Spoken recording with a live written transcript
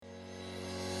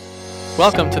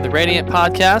Welcome to the Radiant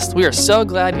Podcast. We are so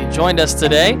glad you joined us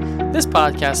today. This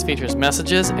podcast features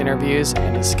messages, interviews,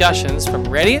 and discussions from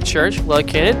Radiant Church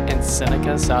located in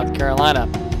Seneca, South Carolina.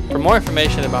 For more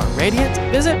information about Radiant,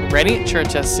 visit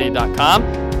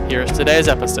radiantchurchsc.com. Here's today's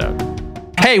episode.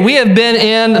 Hey, we have been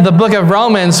in the book of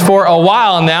Romans for a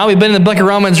while now. We've been in the book of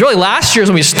Romans really last year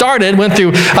when we started, went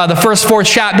through the first 4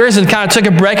 chapters and kind of took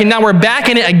a break, and now we're back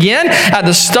in it again at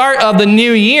the start of the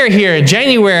new year here in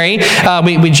January.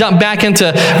 We jumped back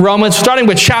into Romans, starting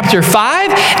with chapter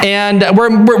 5, and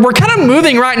we're kind of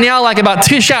moving right now like about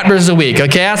 2 chapters a week,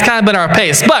 okay? That's kind of been our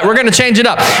pace, but we're going to change it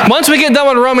up. Once we get done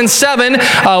with Romans 7,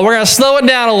 we're going to slow it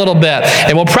down a little bit,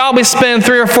 and we'll probably spend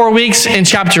 3 or 4 weeks in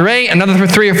chapter 8, another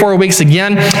 3 or 4 weeks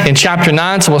again in chapter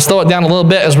 9, so we'll slow it down a little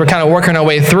bit as we're kind of working our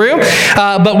way through.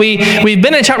 But we've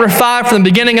been in chapter 5 from the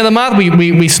beginning of the month.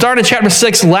 We started chapter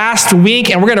 6 last week,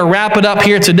 and we're going to wrap it up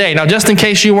here today. Now, just in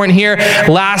case you weren't here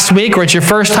last week or it's your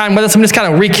first time with us, I'm just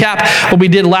kind of recap what we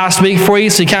did last week for you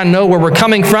so you kind of know where we're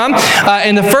coming from.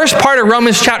 In the first part of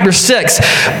Romans chapter 6,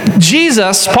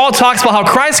 Paul talks about how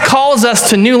Christ calls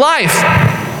us to new life.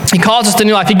 He calls us to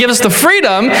new life. He gives us the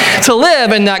freedom to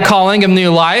live in that calling of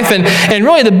new life. And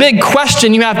really the big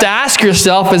question you have to ask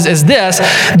yourself is this: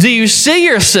 do you see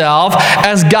yourself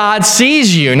as God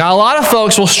sees you? Now, a lot of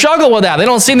folks will struggle with that. They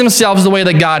don't see themselves the way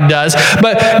that God does.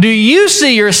 But do you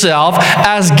see yourself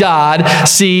as God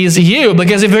sees you?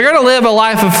 Because if you're going to live a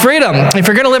life of freedom, if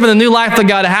you're going to live in the new life that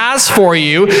God has for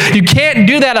you, you can't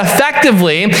do that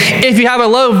effectively if you have a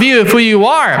low view of who you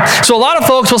are. So a lot of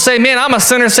folks will say, man, I'm a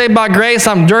sinner saved by grace.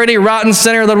 I'm dirty, rotten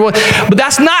sinner. But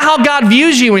that's not how God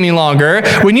views you any longer.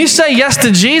 When you say yes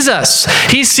to Jesus,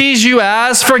 He sees you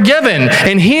as forgiven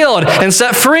and healed and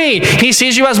set free. He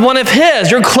sees you as one of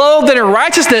His. You're clothed in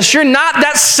righteousness. You're not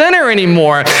that sinner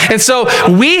anymore. And so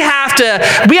we have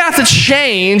to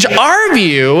change our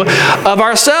view of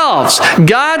ourselves.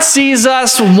 God sees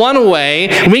us one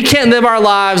way. We can't live our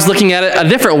lives looking at it a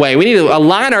different way. We need to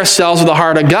align ourselves with the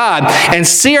heart of God and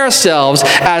see ourselves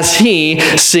as He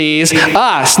sees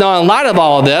us. Now, in light of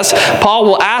all of this, Paul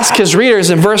will ask his readers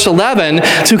in verse 11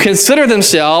 to consider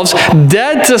themselves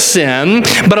dead to sin,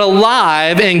 but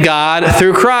alive in God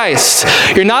through Christ.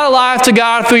 You're not alive to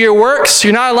God through your works.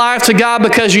 You're not alive to God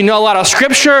because you know a lot of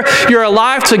Scripture. You're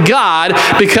alive to God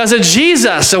because of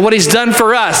Jesus and what He's done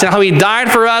for us and how He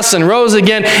died for us and rose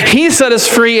again. He set us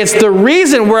free. It's the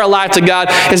reason we're alive to God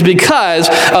is because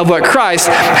of what Christ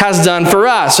has done for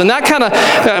us. And that kind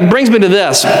of brings me to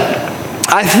this.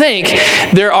 I think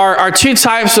there are 2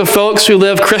 types of folks who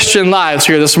live Christian lives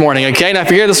here this morning, okay? Now, if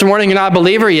you're here this morning, you're not a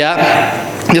believer yet,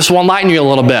 this will enlighten you a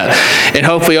little bit and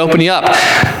hopefully open you up.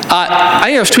 I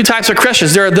think there's 2 types of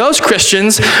Christians. There are those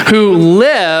Christians who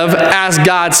live as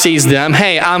God sees them.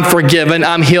 Hey, I'm forgiven,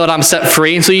 I'm healed, I'm set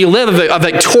free. And so you live a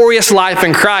victorious life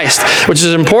in Christ, which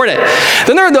is important.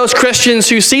 Then there are those Christians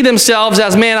who see themselves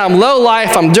as, man, I'm low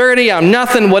life, I'm dirty, I'm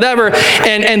nothing, whatever.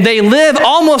 And they live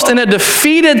almost in a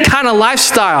defeated kind of lifestyle.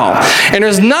 And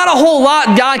there's not a whole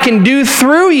lot God can do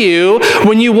through you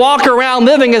when you walk around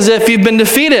living as if you've been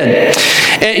defeated.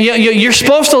 And you're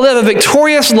supposed to live a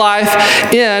victorious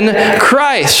life in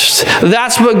Christ.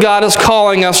 That's what God is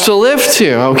calling us to live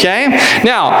to, okay?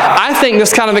 Now, I think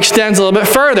this kind of extends a little bit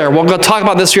further. We'll go talk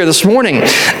about this here this morning.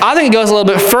 I think it goes a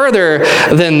little bit further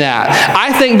than that.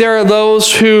 I think there are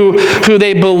those who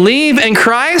they believe in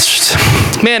Christ.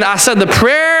 Man, I said the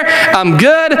prayer, I'm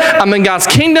good, I'm in God's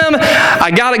kingdom,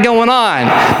 I got it going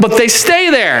on. But they stay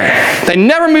there. They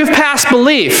never move past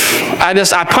belief.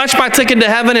 I punch my ticket to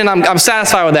heaven and I'm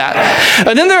satisfied with that.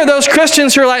 And then there are those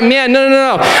Christians who are like, man,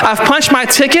 no. I've punched my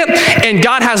ticket and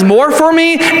God has more for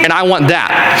me and I want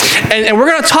that. And we're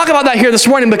going to talk about that here this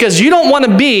morning because you don't want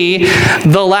to be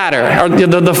the latter or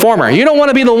the former. You don't want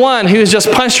to be the one who's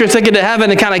just punched your ticket to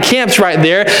heaven and kind of camps right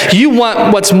there. You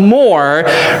want what's more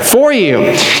for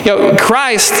you.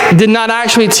 Christ did not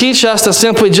actually teach us to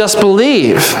simply just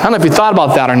believe. I don't know if you thought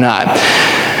about that or not.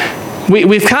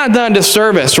 We've kind of done a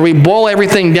disservice where we boil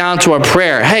everything down to a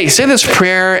prayer. Hey, say this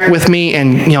prayer with me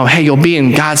and, hey, you'll be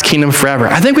in God's kingdom forever.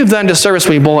 I think we've done a disservice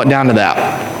when we boil it down to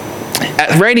that.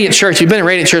 At Radiant Church, you've been at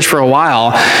Radiant Church for a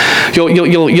while,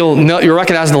 you'll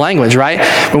recognize the language, right?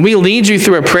 When we lead you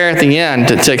through a prayer at the end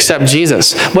to accept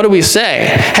Jesus, what do we say?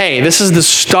 Hey, this is the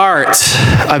start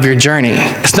of your journey.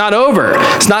 It's not over.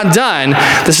 It's not done.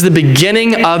 This is the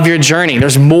beginning of your journey.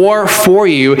 There's more for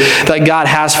you that God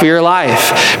has for your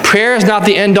life. Prayer is not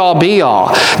the end-all,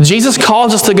 be-all. Jesus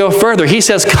calls us to go further. He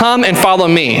says, come and follow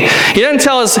me. He doesn't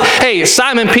tell us, hey,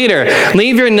 Simon Peter,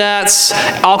 leave your nets.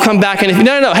 I'll come back.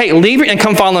 No. Hey, leave your... and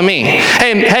come follow me.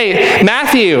 Hey,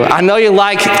 Matthew, I know you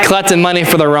like collecting money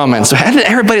for the Romans. So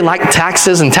everybody like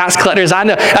taxes and tax collectors? I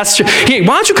know that's true. Hey,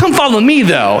 why don't you come follow me,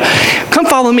 though? Come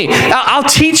follow me. I'll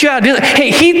teach you how to do that.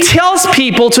 Hey, he tells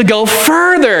people to go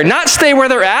further, not stay where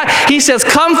they're at. He says,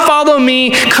 come follow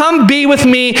me, come be with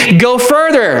me, go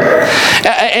further.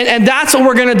 And that's what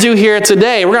we're going to do here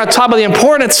today. We're going to talk about the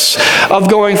importance of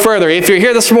going further. If you're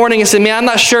here this morning and say, man, I'm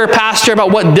not sure, Pastor,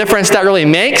 about what difference that really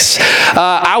makes,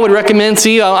 I would recommend to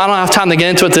you, I don't have time to get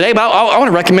into it today, but I want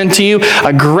to recommend to you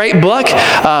a great book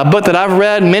that I've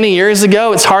read many years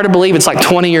ago. It's hard to believe it's like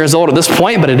 20 years old at this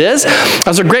point, but it is.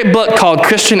 There's a great book called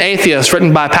Christian Atheist,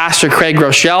 written by Pastor Craig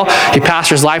Groeschel. He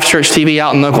pastors Life Church TV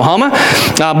out in Oklahoma.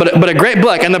 But a great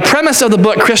book. And the premise of the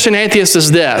book, Christian Atheist,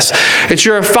 is this. It's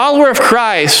you're a follower of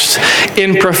Christ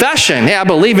in profession. Yeah, I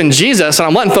believe in Jesus, and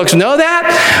I'm letting folks know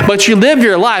that, but you live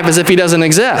your life as if he doesn't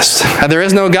exist. There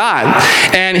is no God.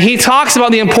 And he talks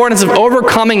about the importance of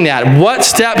overcoming that, what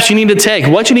steps you need to take,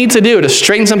 what you need to do to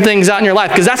straighten some things out in your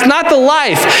life, because that's not the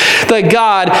life that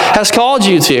God has called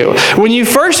you to. When you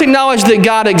first acknowledge that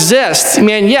God exists,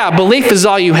 man, yeah, belief is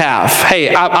all you have.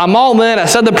 Hey, I'm all in, I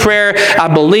said the prayer, I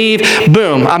believe,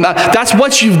 boom. That's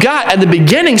what you've got at the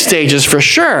beginning stages for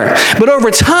sure. But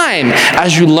over time,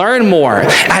 as you learn more,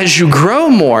 as you grow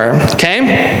more,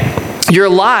 okay, your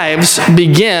lives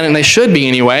begin, and they should be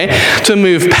anyway, to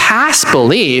move past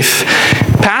belief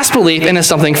into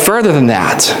something further than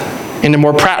that, into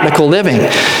more practical living.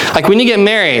 Like when you get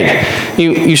married,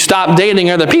 you stop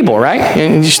dating other people, right?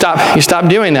 And you stop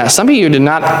doing that. Some of you did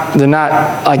not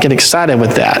like get excited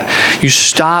with that. You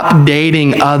stop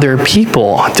dating other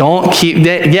people. Don't keep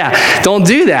don't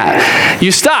do that.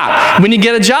 You stop. When you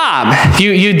get a job,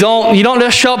 you don't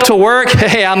just show up to work.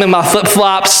 Hey, I'm in my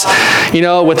flip-flops,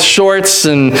 with shorts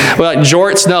and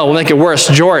jorts. No, we'll make it worse.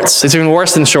 Jorts. It's even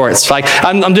worse than shorts. Like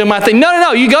I'm doing my thing.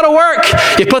 No. You go to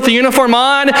work. You put the uniform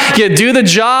on. You do the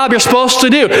job you're supposed to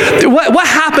do. What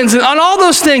happens on all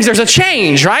those things? There's a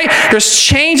change, right? There's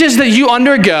changes that you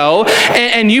undergo,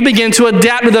 and you begin to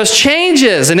adapt to those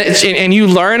changes, and you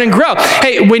learn and grow.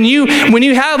 Hey, when you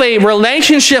have a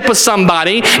relationship with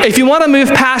somebody, if you want to move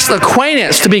past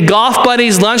acquaintance to be golf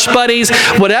buddies, lunch buddies,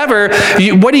 whatever,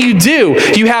 what do?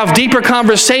 You have deeper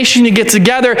conversation. You get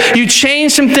together. You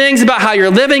change some things about how you're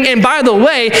living. And by the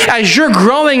way, as you're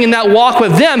growing in that walk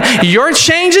with them, you're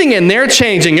changing and they're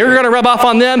changing. You're going to rub off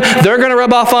on them. They're going to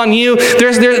rub off on you.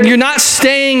 You're not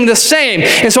staying the same.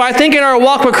 And so I think in our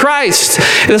walk with Christ,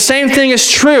 the same thing is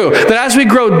true. That as we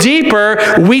grow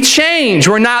deeper, we change.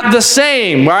 We're not the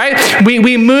same, right?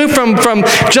 We move from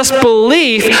just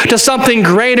belief to something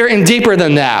greater and deeper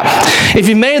than that. If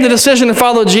you made the decision to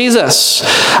follow Jesus,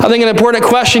 I think an important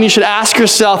question you should ask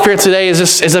yourself here today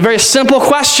is a very simple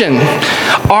question.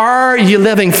 Are you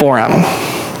living for him?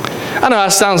 I know that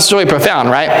sounds really profound,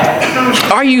 right?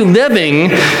 Are you living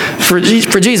for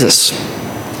Jesus?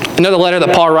 Another letter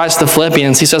that Paul writes to the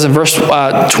Philippians, he says in verse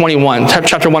 21,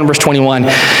 chapter 1, verse 21,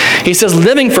 he says,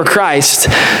 living for Christ,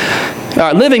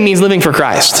 living means living for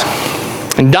Christ,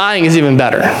 and dying is even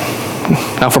better.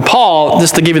 Now for Paul,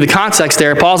 just to give you the context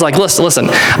there, Paul's like, listen,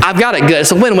 I've got it good.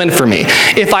 It's a win-win for me.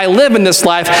 If I live in this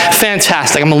life,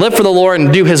 fantastic. I'm going to live for the Lord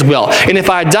and do his will. And if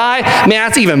I die, man,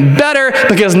 that's even better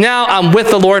because now I'm with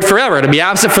the Lord forever. To be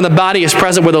absent from the body is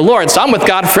present with the Lord. So I'm with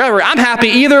God forever. I'm happy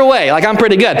either way. Like I'm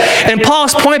pretty good. And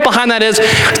Paul's point behind that is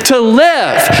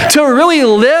to really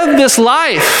live this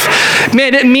life.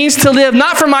 Man, it means to live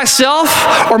not for myself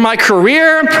or my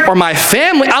career or my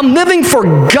family. I'm living for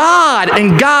God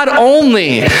and God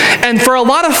only. And for a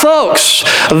lot of folks,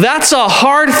 that's a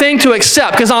hard thing to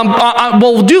accept because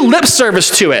we'll do lip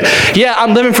service to it. Yeah,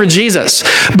 I'm living for Jesus.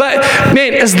 But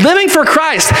man, is living for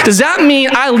Christ, does that mean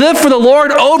I live for the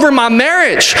Lord over my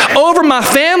marriage, over my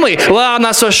family? Well, I'm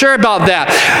not so sure about that.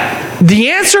 The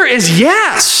answer is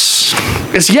yes.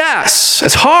 It's yes.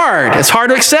 It's hard. It's hard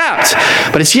to accept,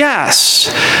 but it's yes.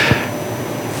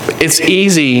 It's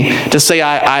easy to say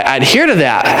I adhere to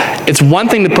that. It's one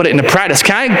thing to put it into practice.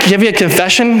 Can I give you a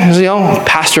confession?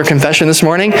 Pastor confession this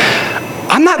morning.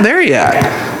 I'm not there yet.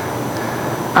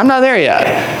 I'm not there yet.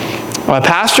 I'm a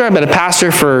pastor. I've been a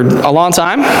pastor for a long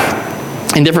time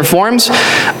in different forms.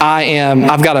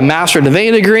 I've got a master of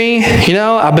divinity degree.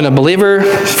 I've been a believer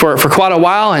for quite a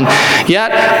while, and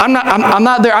yet I'm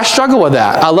not there. I struggle with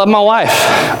that. I love my wife.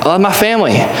 I love my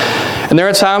family. And there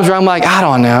are times where I'm like, I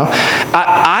don't know.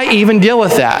 I even deal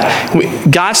with that.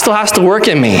 God still has to work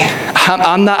in me.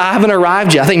 I haven't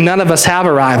arrived yet. I think none of us have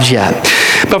arrived yet.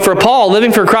 But for Paul,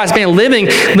 living for Christ, man, living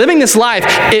this life,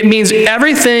 it means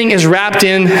everything is wrapped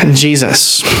in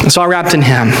Jesus. It's all wrapped in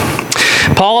him.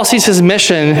 Paul sees his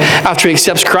mission after he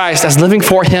accepts Christ as living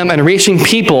for him and reaching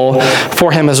people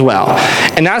for him as well.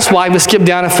 And that's why we skip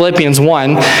down to Philippians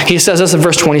 1. He says this in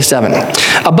verse 27.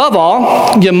 Above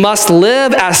all, you must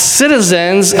live as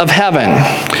citizens of heaven,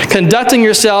 conducting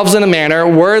yourselves in a manner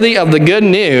worthy of the good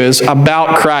news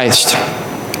about Christ.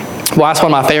 Well, that's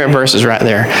one of my favorite verses right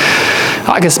there.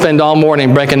 I could spend all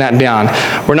morning breaking that down.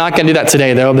 We're not going to do that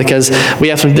today, though, because we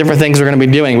have some different things we're going to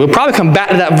be doing. We'll probably come back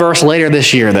to that verse later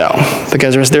this year, though,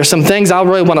 because there's some things I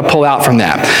really want to pull out from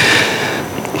that.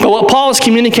 But what Paul is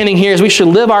communicating here is we should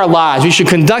live our lives. You should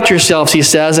conduct yourselves, he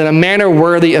says, in a manner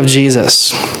worthy of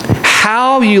Jesus.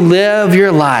 How you live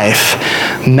your life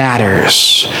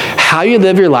matters. How you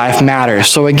live your life matters.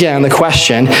 So again, the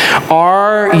question,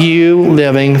 are you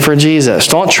living for Jesus?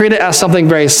 Don't treat it as something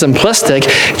very simplistic.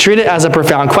 Treat it as a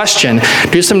profound question.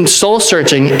 Do some soul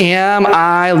searching. Am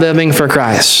I living for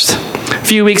Christ? A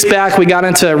few weeks back, we got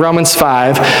into Romans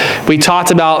 5. We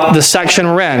talked about the section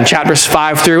we're in, chapters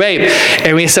 5 through 8.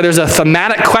 And we said there's a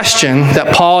thematic question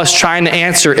that Paul is trying to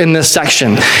answer in this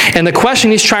section. And the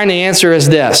question he's trying to answer is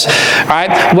this. All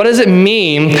right, what does it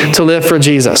mean to live for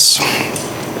Jesus?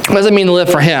 What does it mean to live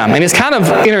for him? And he's kind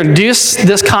of introduced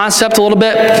this concept a little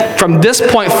bit. From this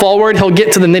point forward, he'll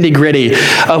get to the nitty-gritty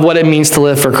of what it means to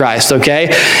live for Christ,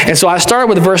 okay? And so I started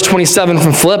with verse 27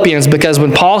 from Philippians because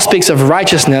when Paul speaks of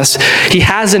righteousness, he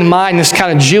has in mind this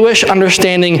kind of Jewish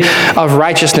understanding of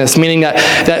righteousness, meaning that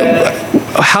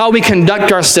how we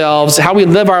conduct ourselves, how we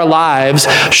live our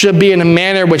lives should be in a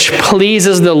manner which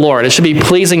pleases the Lord. It should be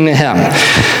pleasing to him.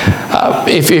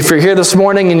 If you're here this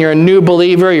morning and you're a new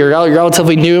believer, you're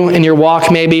relatively new in your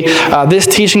walk maybe, this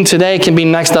teaching today can be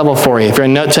next level for you. If you're a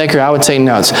note taker, I would take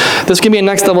notes. This can be a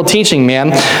next level teaching,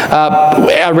 man.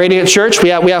 At Radiant Church, we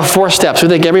have 4 steps. We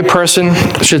think every person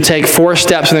should take 4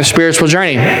 steps in their spiritual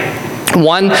journey.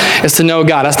 One is to know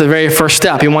God. That's the very first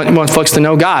step. You want folks to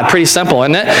know God. Pretty simple,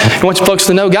 isn't it? You want folks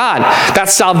to know God.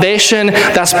 That's salvation.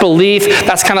 That's belief.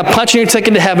 That's kind of punching your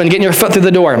ticket to heaven, getting your foot through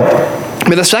the door.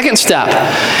 But the second step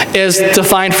is to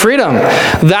find freedom.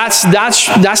 That's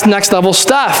next level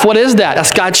stuff. What is that?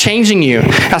 That's God changing you.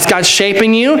 That's God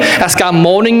shaping you. That's God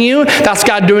molding you. That's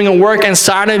God doing a work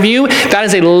inside of you. That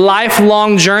is a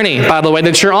lifelong journey, by the way,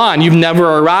 that you're on. You've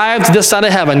never arrived this side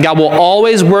of heaven. God will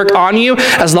always work on you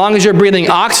as long as you're breathing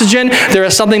oxygen. There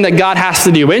is something that God has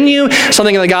to do in you,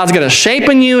 something that God's going to shape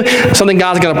in you, something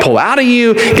God's going to pull out of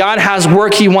you. God has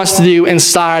work he wants to do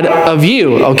inside of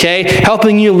you, okay?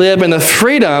 Helping you live in the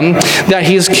freedom that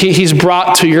he's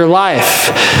brought to your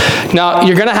life. Now,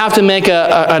 you're going to have to make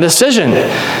a decision,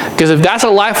 because if that's a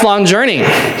lifelong journey,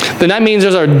 then that means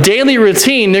there's a daily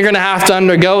routine you're going to have to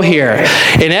undergo here.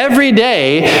 And every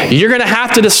day, you're going to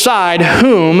have to decide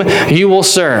whom you will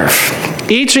serve.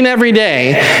 Each and every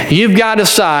day, you've got to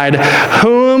decide,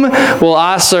 whom will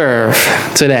I serve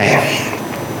today?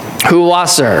 Who will I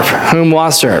serve? Whom will I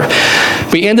serve?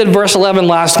 We ended verse 11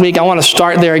 last week. I want to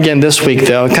start there again this week,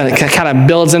 though. It kind of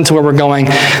builds into where we're going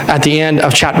at the end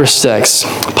of chapter 6.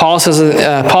 Paul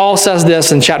says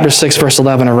this in chapter 6, verse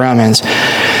 11 of Romans.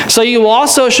 So you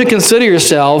also should consider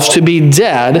yourselves to be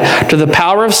dead to the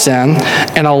power of sin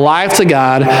and alive to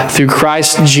God through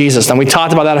Christ Jesus. And we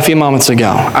talked about that a few moments ago.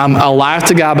 I'm alive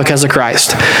to God because of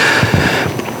Christ.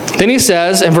 Then he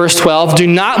says in verse 12, do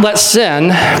not let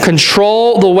sin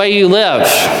control the way you live.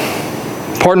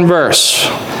 Important verse.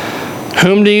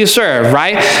 Whom do you serve,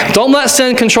 right? Don't let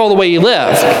sin control the way you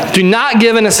live. Do not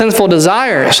give in to sinful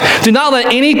desires. Do not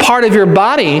let any part of your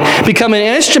body become an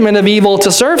instrument of evil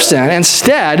to serve sin.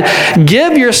 Instead,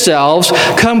 give yourselves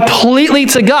completely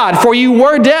to God, for you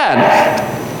were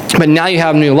dead, but now you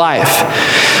have new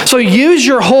life. So use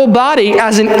your whole body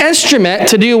as an instrument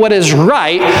to do what is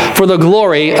right for the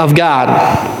glory of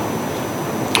God.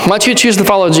 Once you choose to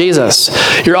follow Jesus,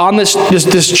 you're on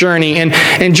this journey,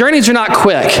 and journeys are not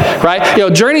quick,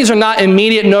 right? Journeys are not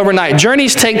immediate and overnight.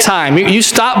 Journeys take time. You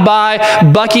stop by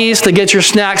Buc-ee's to get your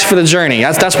snacks for the journey.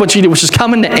 That's what you do, which is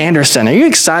coming to Anderson. Are you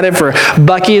excited for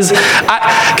Buc-ee's?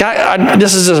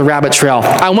 This is just a rabbit trail.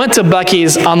 I went to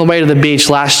Buc-ee's on the way to the beach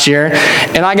last year,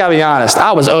 and I gotta be honest,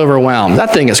 I was overwhelmed.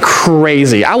 That thing is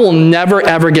crazy. I will never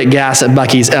ever get gas at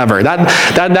Buc-ee's ever.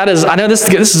 That is. I know this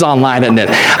is online, isn't it?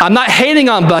 I'm not hating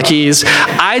on Buc-ee's.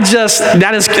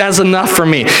 That's enough for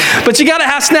me. But you got to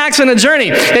have snacks on a journey.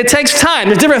 It takes time.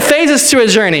 There's different phases to a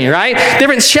journey, right?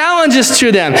 Different challenges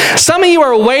to them. Some of you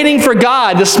are waiting for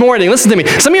God this morning. Listen to me.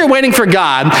 Some of you are waiting for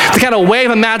God to kind of wave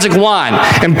a magic wand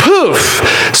and poof,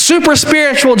 super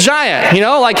spiritual giant. You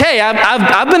know, like, hey,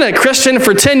 I've been a Christian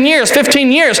for 10 years,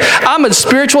 15 years. I'm a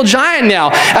spiritual giant now.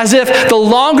 As if the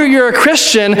longer you're a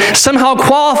Christian somehow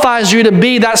qualifies you to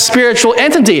be that spiritual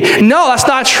entity. No, that's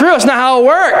not true. It's not how it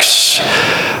works.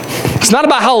 It's not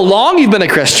about how long you've been a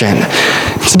Christian.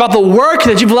 It's about the work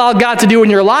that you've allowed God to do in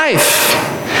your life.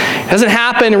 It doesn't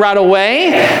happen right away.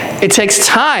 It takes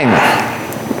time.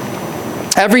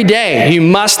 Every day, you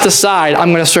must decide,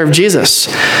 I'm going to serve Jesus.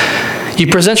 You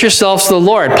present yourselves to the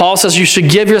Lord. Paul says you should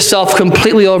give yourself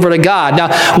completely over to God. Now,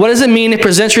 what does it mean to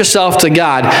present yourself to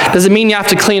God? Does it mean you have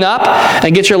to clean up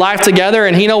and get your life together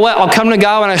and, you know what, I'll come to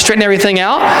God when I straighten everything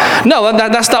out? No,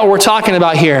 that's not what we're talking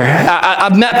about here.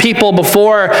 I've met people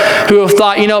before who have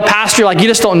thought, you know, Pastor, like, you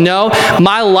just don't know.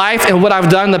 My life and what I've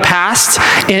done in the past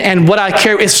and what I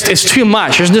care is too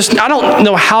much. I don't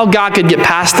know how God could get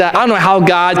past that. I don't know how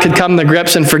God could come to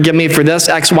grips and forgive me for this,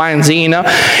 X, Y, and Z, you know?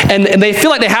 And they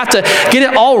feel like they have to get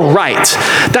it all right.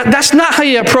 That's not how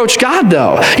you approach God,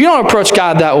 though. You don't approach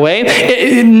God that way.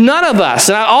 None of us,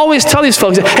 and I always tell these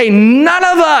folks, hey, none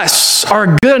of us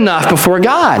are good enough before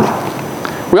God.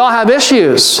 We all have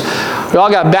issues. We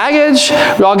all got baggage.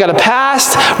 We all got a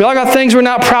past. We all got things we're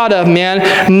not proud of, man.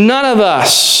 None of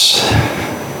us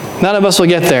will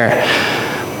get there.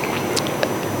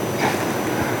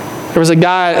 There was a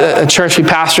guy at a church we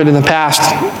pastored in the past.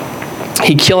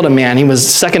 He killed a man. He was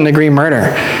second-degree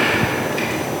murder.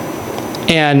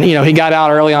 And, you know, he got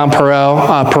out early on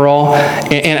parole.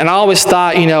 And I always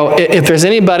thought, you know, if there's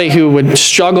anybody who would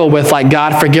struggle with, like,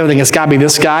 God forgiving, it's got to be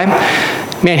this guy.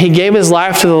 Man, he gave his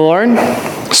life to the Lord,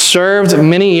 served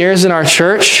many years in our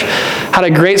church, had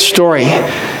a great story.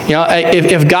 You know,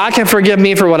 if God can forgive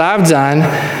me for what I've done,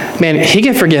 man, he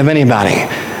can forgive anybody.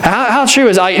 How true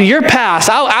is your past?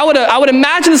 I would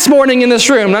imagine this morning in this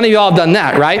room, none of you all have done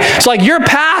that, right? So, like, your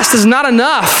past is not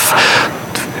enough.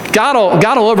 God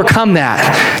will overcome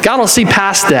that. God will see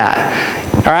past that.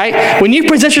 All right? When you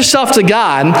present yourself to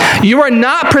God, you are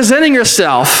not presenting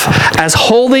yourself as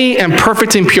holy and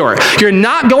perfect and pure. You're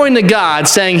not going to God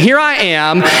saying, here I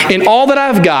am in all that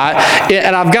I've got,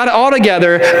 and I've got it all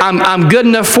together. I'm good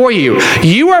enough for you.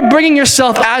 You are bringing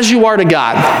yourself as you are to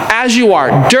God. As you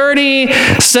are. Dirty,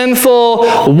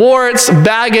 sinful, warts,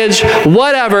 baggage,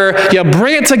 whatever. You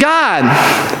bring it to God.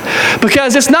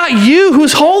 Because it's not you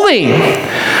who's holy.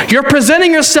 You're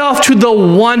presenting yourself to the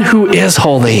one who is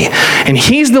holy. And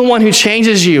he's the one who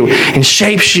changes you and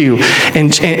shapes you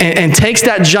and takes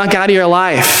that junk out of your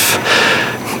life.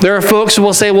 There are folks who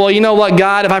will say, well, you know what,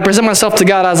 God, if I present myself to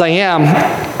God as I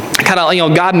am, kind of, you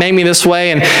know, God made me this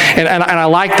way, and I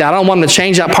like that. I don't want him to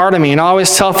change that part of me. And I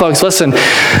always tell folks, listen,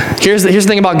 here's the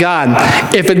thing about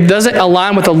God. If it doesn't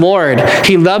align with the Lord,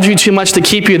 he loves you too much to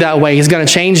keep you that way. He's going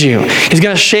to change you. He's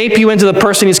going to shape you into the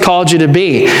person he's called you to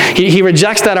be. He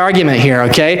rejects that argument here,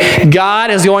 okay?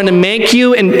 God is going to make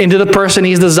you into the person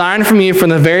he's designed from you from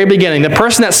the very beginning. The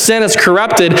person that sin has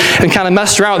corrupted and kind of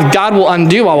messed around with, God will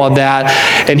undo all of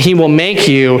that, and he will make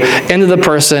you into the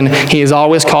person he has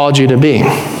always called you to be.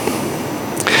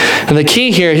 And the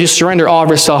key here is you surrender all of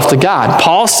yourself to God.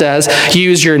 Paul says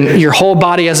use your whole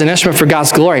body as an instrument for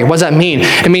God's glory. What does that mean?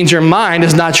 It means your mind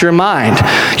is not your mind.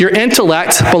 Your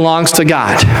intellect belongs to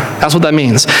God. That's what that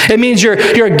means. It means your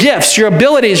gifts, your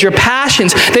abilities, your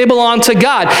passions, they belong to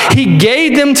God. He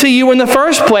gave them to you in the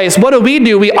first place. What do?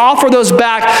 We offer those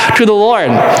back to the Lord.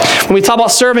 When we talk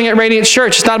about serving at Radiant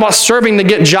Church, it's not about serving to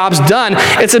get jobs done.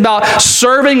 It's about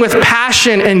serving with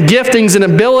passion and giftings and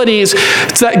abilities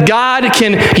so that God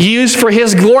can use for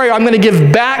his glory. I'm going to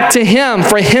give back to him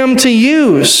for him to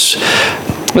use.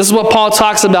 This is what Paul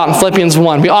talks about in Philippians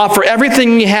 1. We offer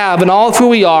everything we have and all of who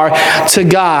we are to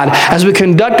God as we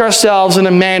conduct ourselves in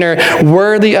a manner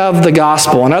worthy of the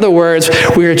gospel. In other words,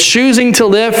 we are choosing to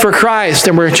live for Christ,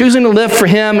 and we're choosing to live for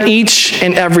him each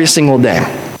and every single day.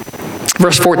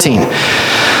 Verse 14.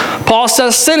 Paul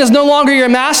says, sin is no longer your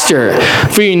master,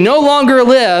 for you no longer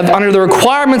live under the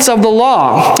requirements of the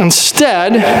law.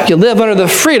 Instead, you live under the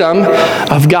freedom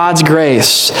of God's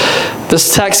grace.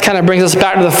 This text kind of brings us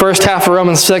back to the first half of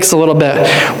Romans 6 a little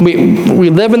bit. We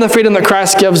live in the freedom that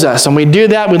Christ gives us, and we do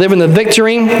that. We live in the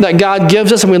victory that God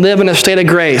gives us, and we live in a state of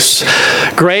grace.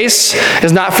 Grace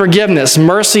is not forgiveness.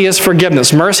 Mercy is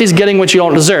forgiveness. Mercy is getting what you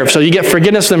don't deserve. So you get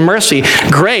forgiveness and mercy.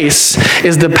 Grace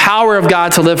is the power of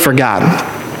God to live for God.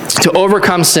 to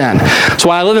overcome sin. So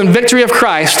while I live in victory of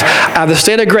Christ, I have the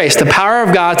state of grace, the power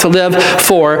of God to live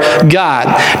for God.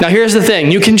 Now here's the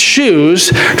thing. You can choose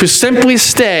to simply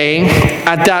stay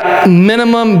at that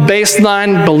minimum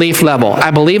baseline belief level.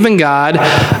 I believe in God.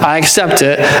 I accept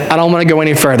it. I don't want to go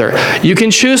any further. You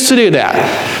can choose to do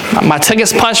that. My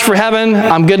ticket's punched for heaven.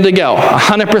 I'm good to go.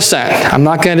 100%. I'm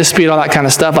not going to dispute all that kind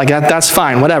of stuff like that. That's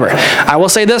fine. Whatever. I will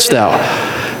say this though.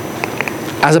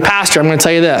 As a pastor, I'm going to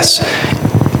tell you this.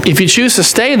 If you choose to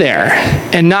stay there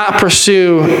and not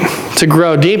pursue to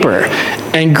grow deeper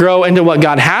and grow into what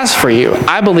God has for you,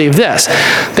 I believe this,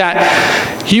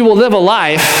 that you will live a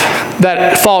life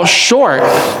that falls short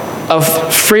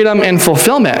of freedom and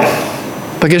fulfillment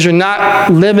because you're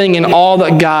not living in all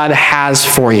that God has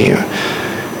for you.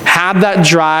 Have that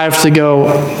drive to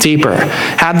go deeper.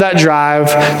 Have that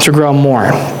drive to grow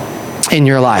more in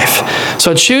your life.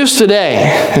 So choose today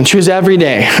and choose every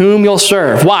day whom you'll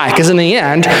serve. Why? Because in the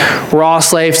end, we're all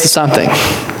slaves to something.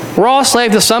 We're all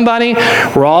slaves to somebody.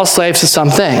 We're all slaves to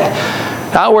something.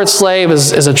 That word slave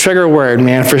is a trigger word,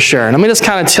 man, for sure. And let me just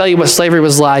kind of tell you what slavery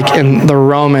was like in the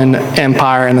Roman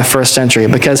Empire in the first century.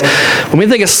 Because when we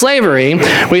think of slavery,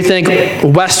 we think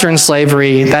Western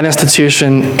slavery, that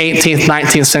institution, 18th,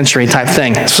 19th century type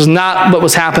thing. This was not what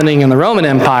was happening in the Roman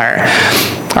Empire.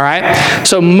 All right?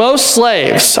 So most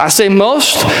slaves, I say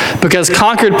most because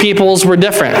conquered peoples were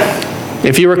different.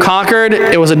 If you were conquered,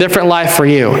 it was a different life for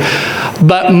you.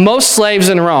 But most slaves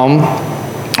in Rome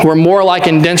were more like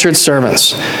indentured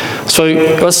servants. So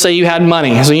let's say you had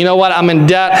money. So you know what? I'm in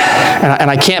debt and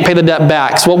I can't pay the debt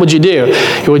back. So what would you do?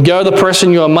 You would go to the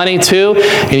person you owe money to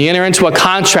and you enter into a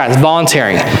contract,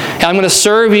 voluntary. And I'm going to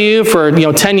serve you for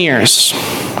 10 years.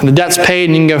 The debt's paid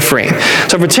and you can go free.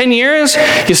 So for 10 years,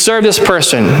 you serve this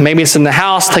person. Maybe it's in the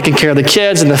house, taking care of the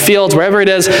kids, in the fields, wherever it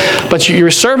is. But you're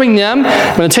serving them.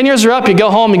 When the 10 years are up, you go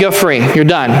home, you go free. You're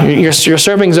done. Your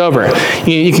serving's over.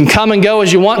 You can come and go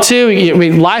as you want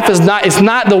to. Life is not, it's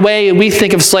not the way we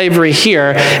think of slavery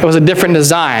here. It was a different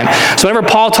design. So whenever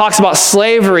Paul talks about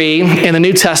slavery in the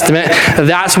New Testament,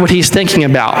 that's what he's thinking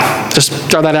about. Just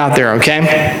throw that out there,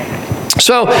 okay?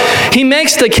 So he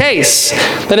makes the case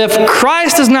that if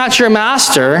Christ is not your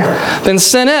master, then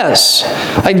sin is.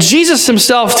 Like Jesus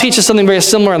himself teaches something very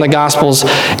similar in the Gospels,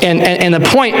 and the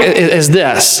point is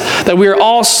this, that we are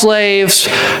all slaves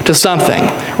to something.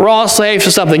 We're all slaves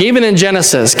to something. Even in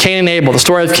Genesis, Cain and Abel, the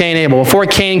story of Cain and Abel. Before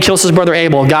Cain kills his brother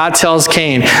Abel, God tells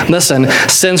Cain, listen,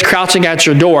 sin's crouching at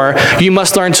your door. You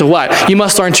must learn to what? You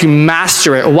must learn to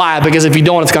master it. Why? Because if you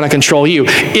don't, it's going to control you.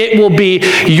 It will be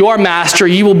your master.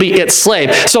 You will be its slave.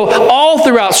 So all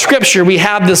throughout Scripture, we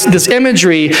have this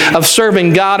imagery of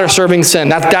serving God or serving sin.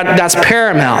 That's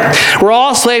paramount. We're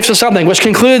all slaves to something, which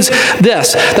concludes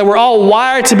this, that we're all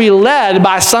wired to be led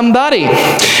by somebody.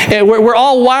 And we're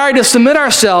all wired to submit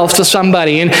ourselves to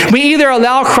somebody. And we either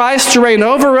allow Christ to reign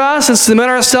over us and submit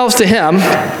ourselves to him,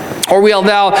 or we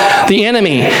allow the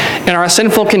enemy in our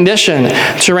sinful condition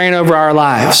to reign over our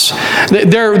lives.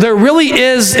 There really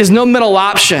is no middle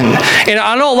option. And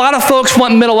I know a lot of folks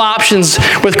want middle options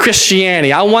with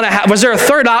Christianity. Was there a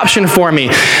third option for me?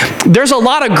 There's a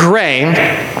lot of gray,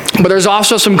 but there's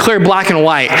also some clear black and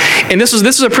white. And this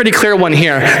is a pretty clear one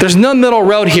here. There's no middle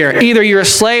road here. Either you're a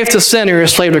slave to sin or you're a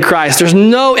slave to Christ. There's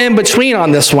no in between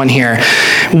on this one here.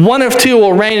 One of two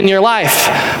will reign in your life.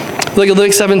 Look at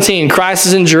Luke 17. Christ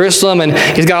is in Jerusalem, and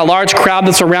he's got a large crowd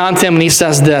that's around him, and he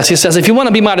says this. He says, if you want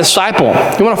to be my disciple,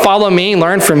 you want to follow me,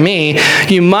 learn from me,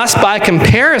 you must, by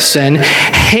comparison,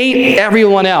 hate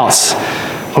everyone else.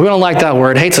 We don't like that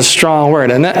word. Hate's a strong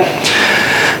word, isn't it?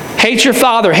 Hate your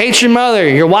father, hate your mother,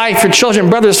 your wife, your children,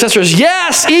 brothers, sisters.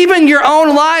 Yes, even your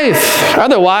own life.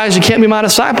 Otherwise, you can't be my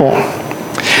disciple.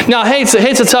 Now, hate's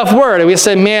a tough word. And we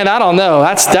say, man, I don't know.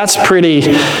 That's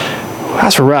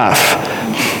rough.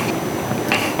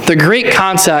 The Greek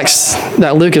context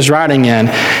that Luke is writing in,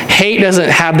 hate doesn't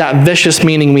have that vicious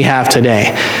meaning we have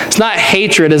today. It's not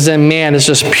hatred as in, man, it's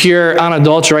just pure,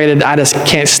 unadulterated, I just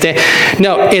can't stand.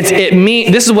 No,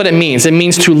 this is what it means. It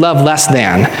means to love less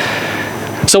than.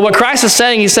 So what Christ is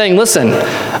saying, he's saying, listen,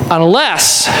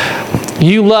 unless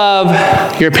you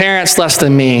love your parents less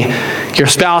than me, your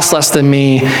spouse less than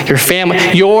me, your family,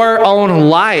 your own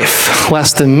life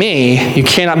less than me, you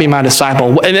cannot be my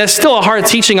disciple. And it's still a hard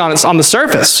teaching on the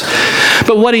surface.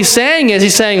 But what he's saying is,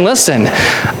 listen,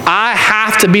 I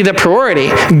have to be the priority.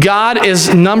 God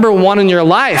is number one in your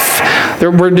life.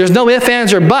 There's no ifs,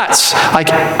 ands, or buts. Like,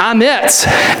 I'm it.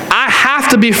 I have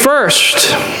to be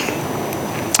first.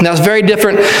 And that's very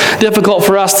difficult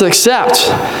for us to accept.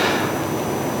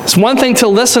 It's one thing to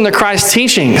listen to Christ's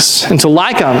teachings and to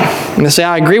like them and to say,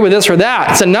 I agree with this or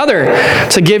that. It's another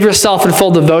to give yourself in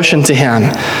full devotion to him.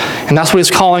 And that's what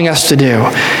he's calling us to do.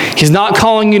 He's not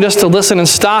calling you just to listen and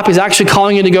stop. He's actually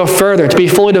calling you to go further, to be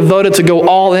fully devoted, to go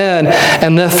all in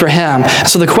and live for him.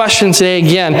 So the question today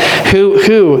again,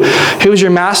 who's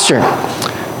your master?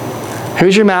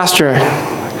 Who's your master?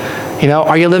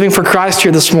 Are you living for Christ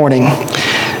here this morning?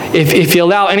 If you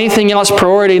allow anything else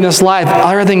priority in this life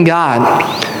other than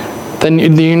God, then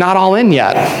you're not all in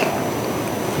yet.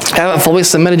 You haven't fully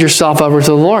submitted yourself over to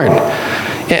the Lord.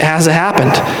 It hasn't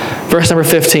happened. Verse number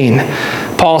 15.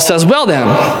 Paul says, well then,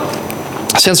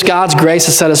 since God's grace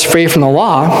has set us free from the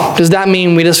law, does that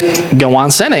mean we just go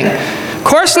on sinning? Of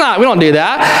course not. We don't do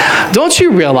that. Don't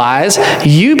you realize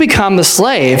you become the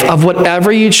slave of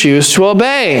whatever you choose to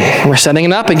obey? We're setting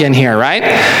it up again here, right?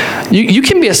 You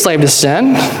can be a slave to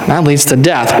sin. That leads to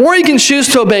death. Or you can choose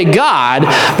to obey God,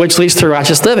 which leads to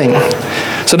righteous living.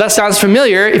 So that sounds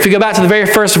familiar. If you go back to the very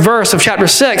first verse of chapter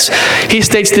 6, he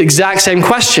states the exact same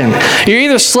question. You're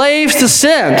either slaves to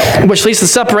sin, which leads to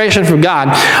separation from God,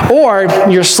 or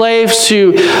you're slaves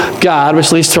to God,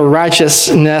 which leads to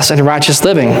righteousness and righteous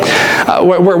living.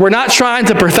 We're not trying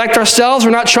to perfect ourselves.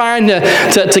 We're not trying to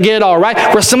get it all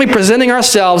right. We're simply presenting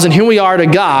ourselves and who we are to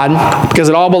God because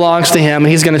it all belongs to him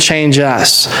and he's going to change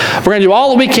us. We're going to do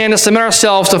all that we can to submit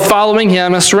ourselves to following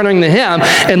him and surrendering to him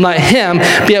and let him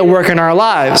be at work in our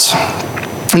lives.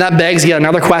 And that begs yet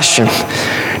another question.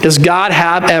 Does God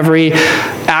have every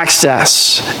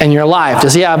access in your life?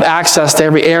 Does he have access to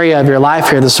every area of your life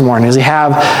here this morning? Does he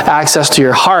have access to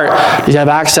your heart? Does he have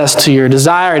access to your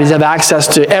desire? Does he have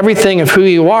access to everything of who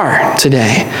you are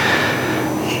today?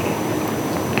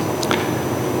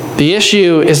 The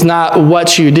issue is not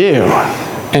what you do.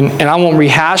 And I won't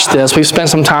rehash this. We've spent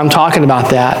some time talking about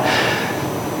that.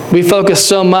 We focus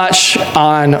so much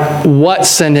on what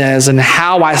sin is and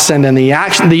how I sin and the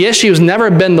action. The issue has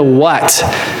never been the what.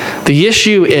 The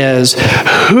issue is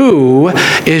who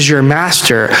is your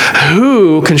master?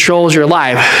 Who controls your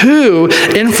life? Who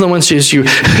influences you?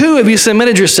 Who have you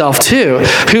submitted yourself to?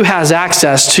 Who has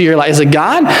access to your life? Is it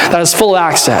God? That has full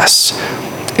access.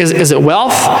 Is it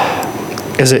wealth?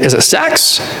 Is it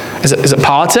sex? Is it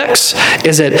politics?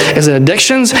 Is it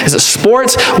addictions? Is it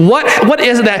sports? What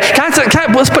is it that,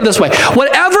 let's put it this way.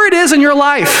 Whatever it is in your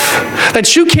life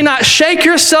that you cannot shake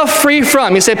yourself free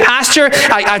from. You say, Pastor,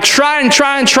 I try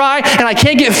and I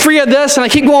can't get free of this, and I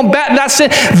keep going back to that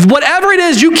sin. Whatever it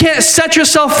is you can't set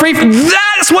yourself free from,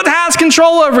 that's what has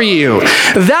control over you.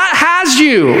 That has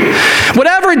you.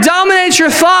 Whatever dominates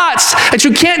your thoughts that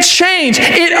you can't change,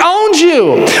 it owns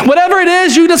you. Whatever it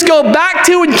is you just go back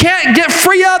to and can't get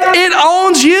free of, it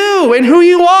owns you and who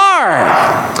you are.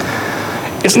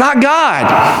 It's not God.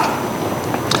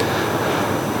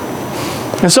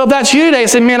 And so if that's you today,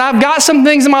 say, man, I've got some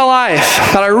things in my life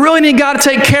that I really need God to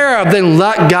take care of, then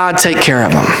let God take care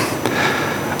of them.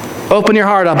 Open your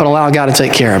heart up and allow God to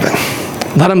take care of it.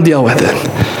 Let him deal with it.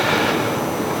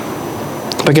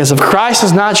 Because if Christ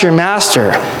is not your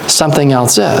master, something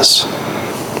else is.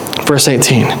 Verse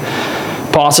 18.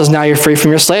 Paul says, now you're free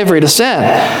from your slavery to sin,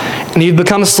 and you've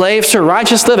become slaves to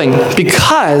righteous living.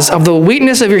 Because of the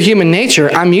weakness of your human nature,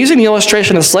 I'm using the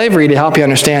illustration of slavery to help you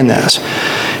understand this.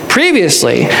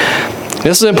 Previously,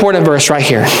 this is an important verse right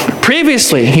here.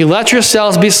 Previously, you let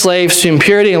yourselves be slaves to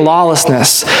impurity and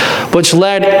lawlessness, which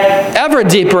led ever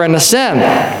deeper into sin.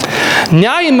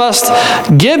 Now you must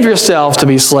give yourselves to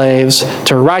be slaves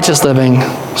to righteous living,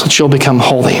 so that you'll become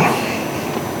holy.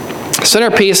 The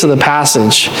centerpiece of the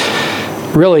passage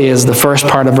really is the first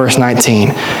part of verse 19,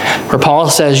 where Paul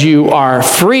says you are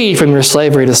free from your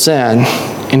slavery to sin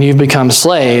and you've become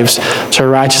slaves to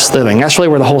righteous living. That's really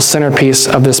where the whole centerpiece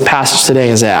of this passage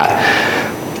today is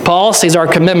at. Paul sees our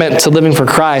commitment to living for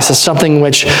Christ as something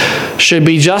which should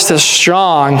be just as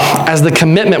strong as the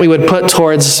commitment we would put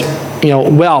towards,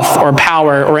 wealth or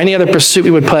power or any other pursuit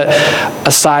we would put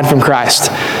aside from Christ,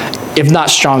 if not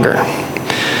stronger.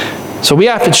 So we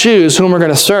have to choose whom we're going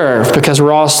to serve because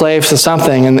we're all slaves to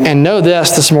something. And know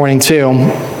this morning too.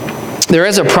 There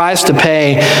is a price to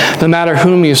pay no matter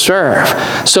whom you serve.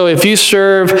 So if you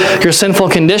serve your sinful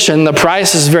condition, the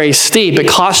price is very steep. It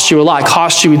costs you a lot. It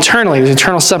costs you eternally. There's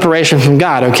eternal separation from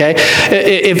God, okay?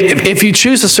 If you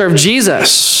choose to serve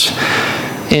Jesus,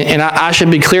 and I should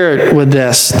be clear with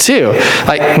this too.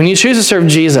 Like when you choose to serve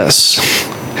Jesus,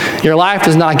 your life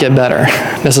does not get better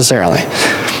necessarily,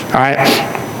 all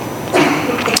right?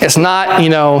 It's not,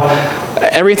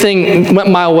 Everything went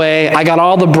my way. I got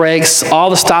all the breaks. All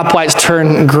the stoplights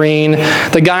turned green.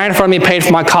 The guy in front of me paid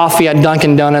for my coffee at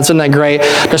Dunkin' Donuts. Isn't that great?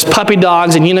 There's puppy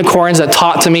dogs and unicorns that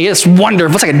talk to me. It's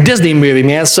wonderful. It's like a Disney movie,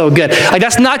 man. It's so good. Like,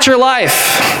 that's not your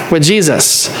life with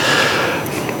Jesus.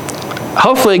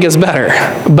 Hopefully it gets better.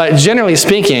 But generally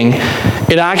speaking,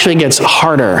 it actually gets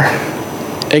harder.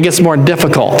 It gets more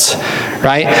difficult,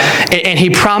 right? And he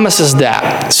promises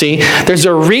that. See, there's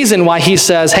a reason why he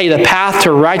says, hey, the path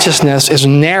to righteousness is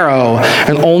narrow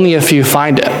and only a few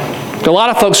find it. There are a lot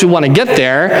of folks who want to get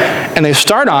there and they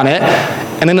start on it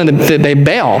and then they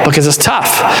bail because it's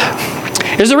tough.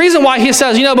 There's a reason why he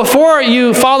says, before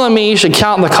you follow me, you should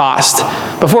count the cost.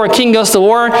 Before a king goes to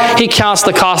war, he counts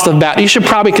the cost of battle. You should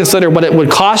probably consider what it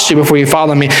would cost you before you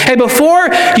follow me. Hey, before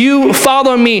you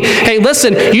follow me, hey,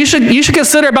 listen, you should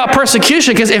consider about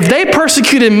persecution, because if they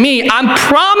persecuted me, I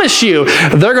promise you,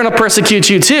 they're going to persecute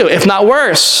you too, if not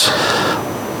worse.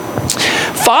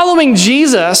 Following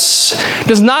Jesus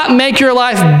does not make your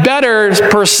life better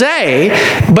per se,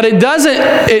 but it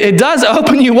does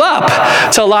open you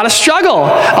up to a lot of struggle,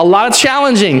 a lot of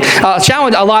challenge,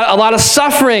 a lot of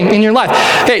suffering in your life.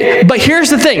 Okay, but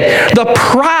here's the thing: the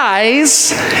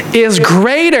prize is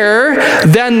greater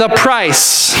than the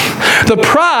price. The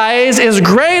prize is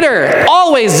greater,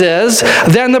 always is,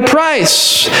 than the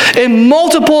price. In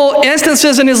multiple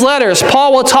instances in his letters,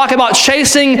 Paul will talk about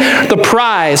chasing the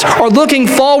prize or looking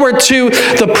forward to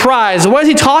the prize. What is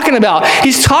he talking about?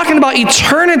 He's talking about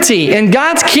eternity in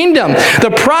God's kingdom.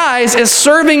 The prize is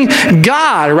serving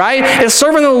God, right? It's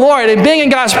serving the Lord and being in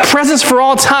God's presence for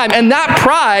all time. And that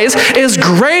prize is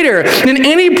greater than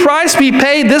any price we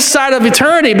pay this side of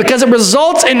eternity, because it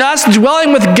results in us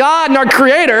dwelling with God and our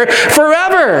Creator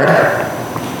forever.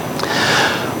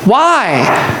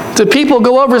 Why do people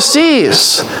go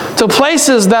overseas to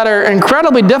places that are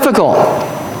incredibly difficult?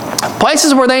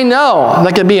 Places where they know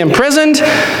they could be imprisoned,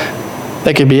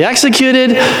 they could be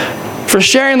executed for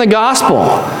sharing the gospel.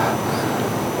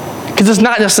 Because it's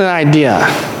not just an idea.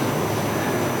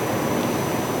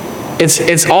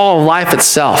 It's all life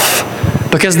itself.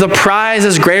 Because the prize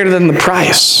is greater than the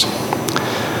price.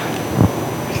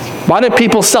 Why do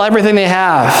people sell everything they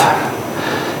have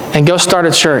and go start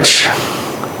a church?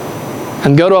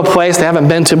 And go to a place they haven't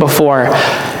been to before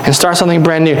and start something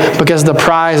brand new? Because the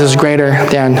prize is greater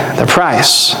than the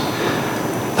price.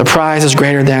 The prize is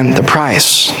greater than the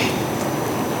price.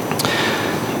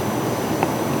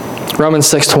 Romans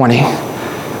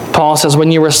 6:20. Paul says,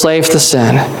 when you were slaves to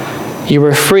sin, you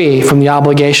were free from the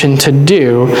obligation to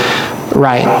do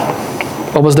right.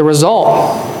 What was the result?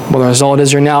 Well, the result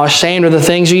is you're now ashamed of the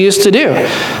things you used to do,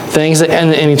 things that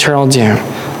end in eternal doom.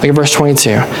 Look at verse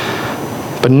 22.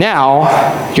 But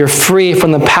now you're free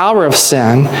from the power of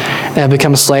sin and have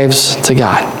become slaves to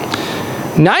God.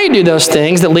 Now you do those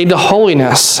things that lead to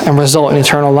holiness and result in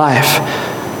eternal life.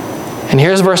 And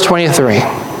here's verse 23.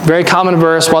 Very common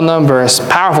verse, well-known verse,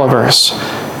 powerful verse.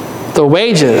 The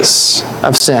wages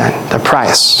of sin, the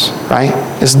price, right,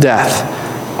 is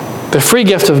death. The free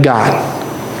gift of God,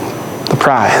 the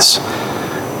prize,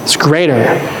 is greater,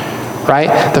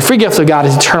 right? The free gift of God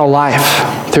is eternal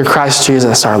life through Christ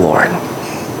Jesus our Lord.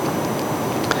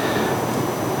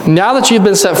 Now that you've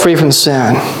been set free from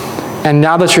sin, and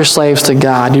now that you're slaves to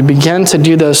God, you begin to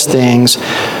do those things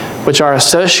which are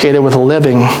associated with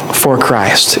living for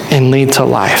Christ and lead to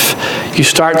life. You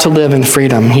start to live in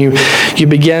freedom. You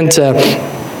begin to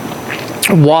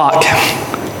walk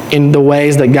in the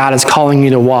ways that God is calling you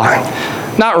to walk.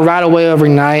 Not right away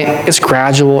overnight. It's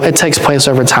gradual. It takes place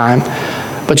over time.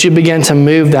 But you begin to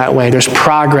move that way. There's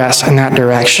progress in that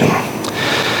direction.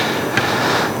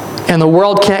 And the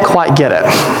world can't quite get it.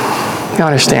 You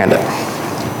understand it.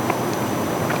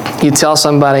 You tell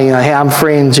somebody, hey, I'm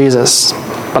free in Jesus,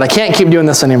 but I can't keep doing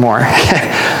this anymore.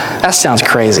 That sounds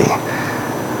crazy.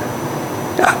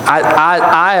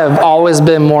 I have always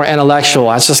been more intellectual.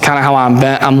 That's just kind of how I'm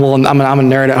bent. I'm a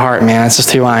nerd at heart, man. That's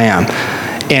just who I am.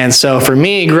 And so for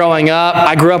me, growing up,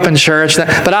 I grew up in church,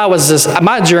 but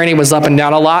my journey was up and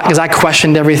down a lot because I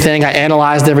questioned everything, I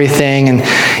analyzed everything,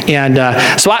 and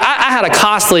so I had a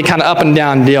constantly kind of up and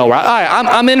down deal where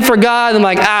I'm in for God, and I'm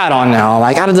like, I don't know,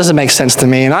 like, it doesn't make sense to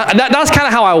me. And that's kind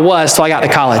of how I was till I got to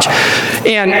college.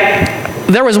 And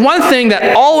there was one thing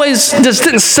that always just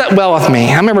didn't sit well with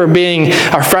me. I remember being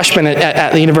a freshman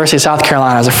at the University of South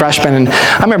Carolina as a freshman, and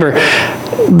I remember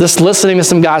just listening to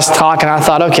some guys talk, and I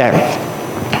thought, okay,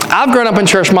 I've grown up in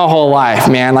church my whole life,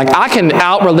 man. Like, I can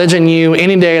out-religion you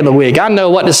any day of the week. I know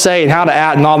what to say and how to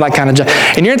act and all that kind of stuff.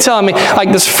 And you're telling me,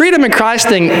 like, this freedom in Christ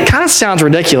thing kind of sounds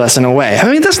ridiculous in a way. I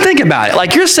mean, just think about it.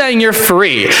 Like, you're saying you're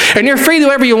free, and you're free to do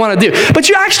whatever you want to do. But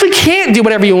you actually can't do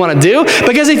whatever you want to do,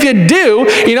 because if you do,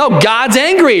 God's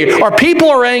angry, or people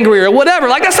are angry, or whatever.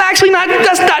 Like, there's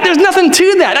nothing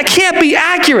to that. That can't be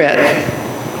accurate.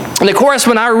 And of course,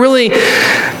 when I really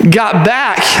got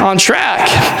back on track,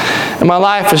 and my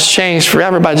life was changed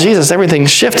forever by Jesus, everything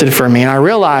shifted for me, and I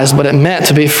realized what it meant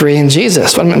to be free in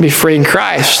Jesus, what it meant to be free in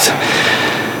Christ.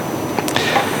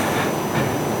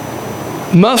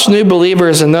 Most new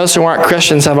believers and those who aren't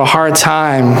Christians have a hard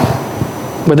time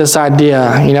with this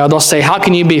idea. They'll say, how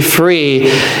can you be free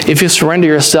if you surrender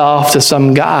yourself to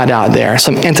some God out there,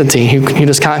 some entity who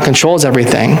just kind of controls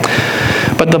everything?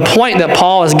 But the point that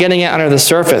Paul is getting at under the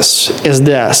surface is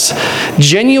this: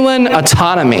 genuine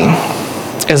autonomy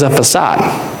is a facade.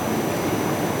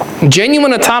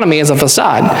 Genuine autonomy is a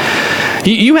facade.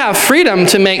 You have freedom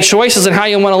to make choices in how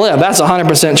you want to live. That's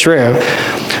 100% true.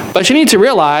 But you need to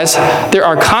realize there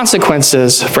are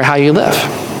consequences for how you live.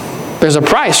 There's a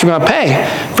price you're going to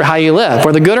pay for how you live.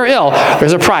 Whether good or ill,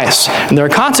 there's a price. And there are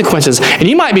consequences. And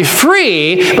you might be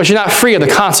free, but you're not free of the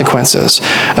consequences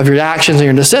of your actions and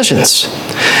your decisions.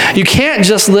 You can't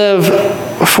just live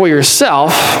for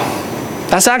yourself.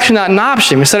 That's actually not an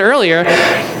option. We said earlier,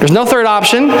 there's no third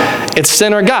option. It's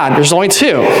sin or God. There's only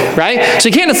two, right? So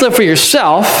you can't just live for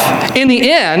yourself. In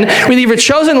the end, we've either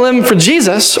chosen to live for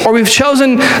Jesus, or we've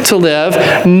chosen to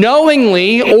live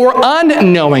knowingly or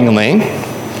unknowingly.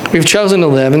 We've chosen to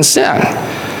live in sin.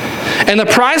 And the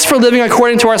price for living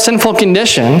according to our sinful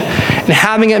condition and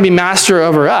having it be master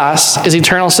over us is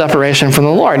eternal separation from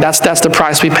the Lord. That's the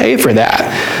price we pay for that.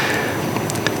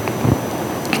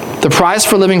 The price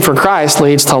for living for Christ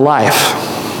leads to life.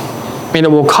 I mean,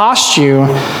 it will cost you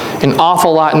an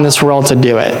awful lot in this world to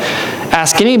do it.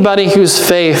 Ask anybody whose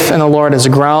faith in the Lord has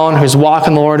grown, whose walk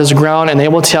in the Lord has grown, and they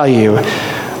will tell you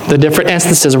the different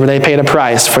instances where they paid a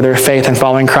price for their faith in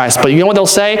following Christ. But you know what they'll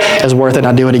say? It's worth it, and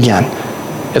I'll do it again.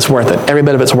 It's worth it. Every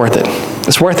bit of it's worth it.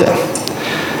 It's worth it.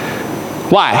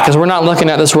 Why? Because we're not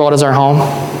looking at this world as our home.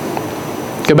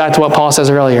 Go back to what Paul says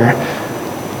earlier.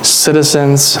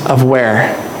 Citizens of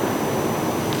where?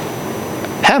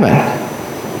 Heaven.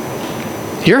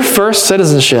 Your first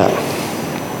citizenship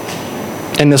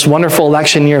in this wonderful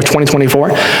election year of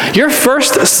 2024, your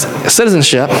first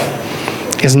citizenship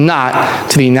is not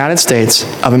to the United States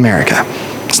of America.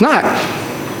 It's not.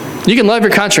 You can love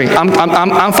your country. I'm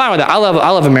fine with that. I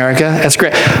love America. That's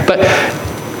great. But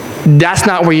that's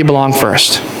not where you belong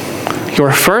first.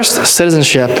 Your first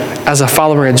citizenship as a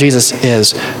follower of Jesus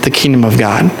is the kingdom of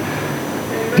God.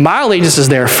 My allegiance is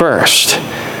there first.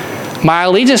 My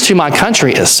allegiance to my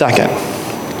country is second.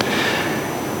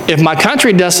 If my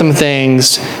country does some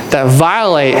things that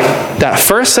violate that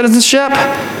first citizenship,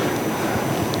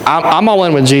 I'm all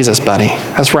in with Jesus, buddy.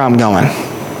 That's where I'm going.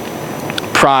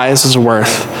 Prize is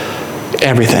worth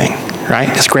everything, right?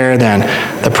 It's greater than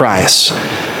the price.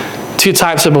 Two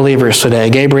types of believers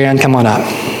today. Gabriel, come on up.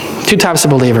 Two types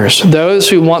of believers. Those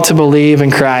who want to believe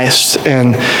in Christ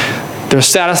and they're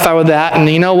satisfied with that. And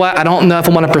you know what? I don't know if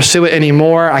I want to pursue it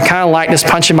anymore. I kind of like just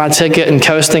punching my ticket and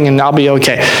coasting and I'll be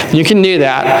okay. You can do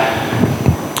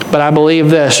that. But I believe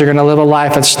this. You're going to live a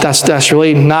life that's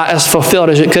really not as fulfilled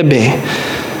as it could be.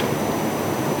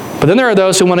 But then there are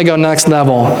those who want to go next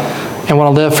level and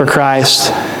want to live for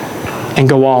Christ and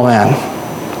go all in.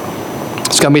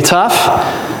 It's going to be tough.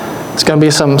 It's going to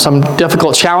be some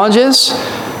difficult challenges.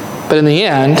 But in the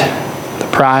end, the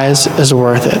prize is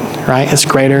worth it, right? It's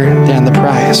greater than the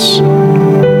price.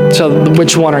 So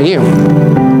which one are you?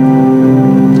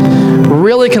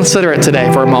 Really consider it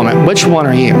today for a moment. Which one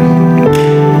are you?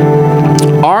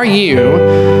 Are you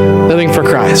living for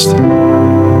Christ?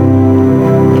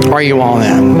 Are you all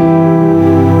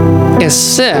in? Is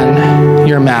sin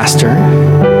your master?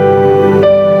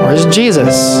 Or is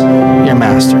Jesus your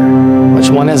master? Which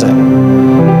one is it?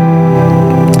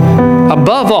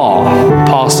 Above all,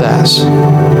 Paul says,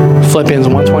 Philippians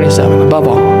 1:27, above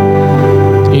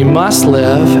all, you must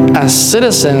live as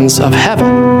citizens of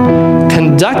heaven,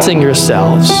 conducting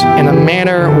yourselves in a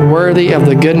manner worthy of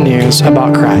the good news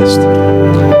about Christ.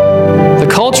 The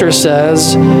culture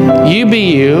says, you be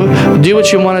you, do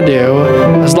what you want to do,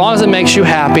 as long as it makes you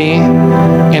happy,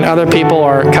 and other people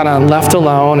are kind of left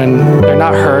alone and they're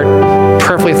not hurt,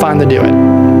 perfectly fine to do it.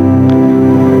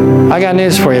 I got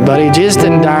news for you, buddy. Jesus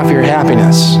didn't die for your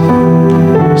happiness.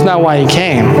 It's not why he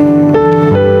came.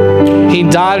 He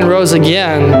died and rose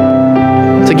again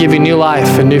to give you new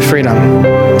life and new freedom,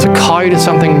 to call you to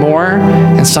something more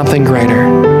and something greater.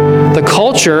 The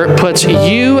culture puts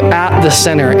you at the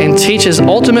center and teaches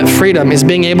ultimate freedom is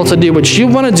being able to do what you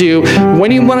want to do,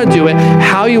 when you want to do it,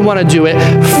 how you want to do it,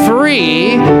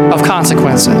 free of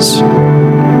consequences.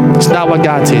 It's not what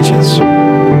God teaches.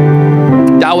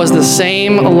 That was the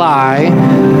same lie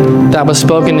that was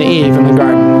spoken to Eve in the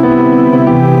garden.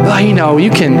 Well, you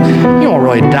won't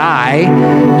really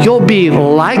die. You'll be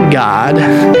like God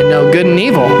and know good and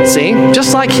evil. See?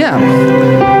 Just like him.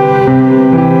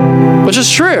 Which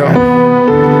is true.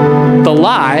 The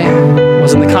lie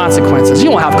was in the consequences.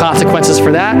 You won't have consequences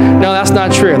for that. No, that's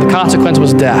not true. The consequence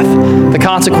was death. The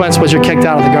consequence was you're kicked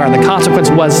out of the garden. The consequence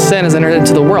was sin has entered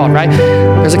into the world, right?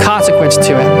 There's a consequence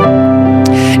to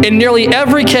it. In nearly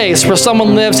every case where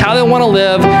someone lives how they want to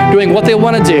live, doing what they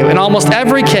want to do, in almost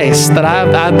every case that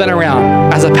I've been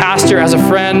around, as a pastor, as a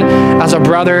friend, as a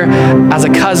brother, as a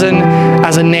cousin,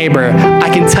 as a neighbor, I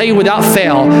can tell you without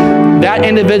fail, that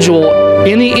individual,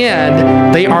 in the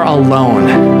end, they are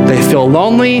alone. They feel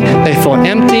lonely, they feel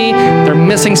empty, they're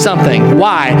missing something.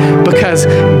 Why? Because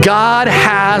God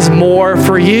has more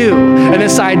for you. And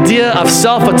this idea of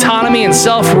self-autonomy and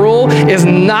self-rule is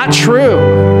not true.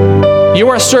 You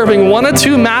are serving one of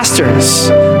two masters.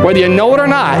 Whether you know it or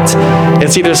not,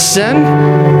 it's either sin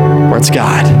or it's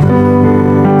God.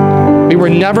 We were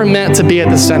never meant to be at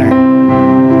the center.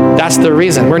 That's the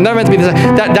reason. We're never meant to be there.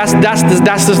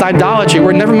 That's this idolatry.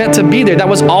 We're never meant to be there. That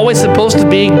was always supposed to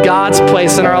be God's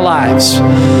place in our lives.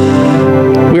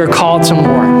 We are called to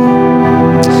more.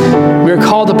 We are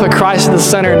called to put Christ at the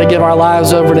center and to give our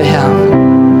lives over to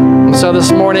him. So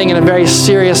this morning, in a very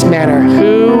serious manner,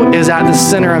 who is at the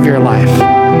center of your life?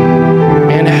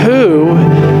 And who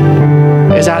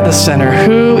is at the center?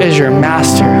 Who is your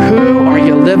master? Who are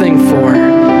you living for?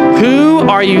 Who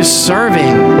are you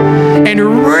serving? And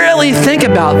really think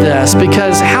about this,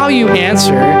 because how you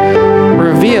answer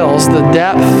reveals the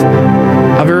depth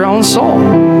of your own soul,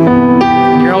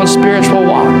 your own spiritual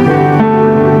walk.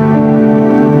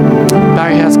 Bow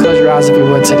your heads, close your eyes if you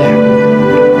would today.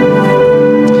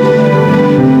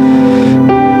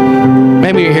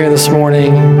 Maybe you're here this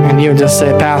morning and you would just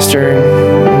say, Pastor,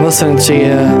 I'm listening to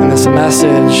you and this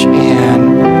message,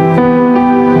 and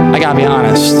I gotta be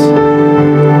honest.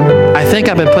 I think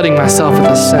I've been putting myself at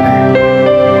the center.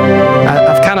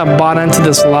 I've kind of bought into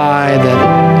this lie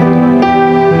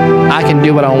that I can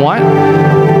do what I want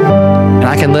and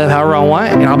I can live however I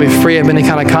want and I'll be free of any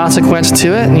kind of consequence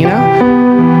to it,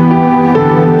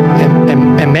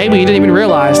 And maybe you didn't even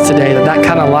realize today that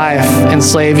kind of life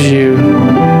enslaves you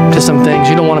to some things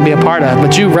you don't want to be a part of.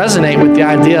 But you resonate with the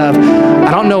idea of,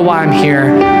 I don't know why I'm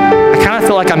here. I kind of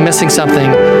feel like I'm missing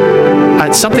something.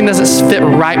 Something doesn't fit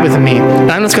right with me.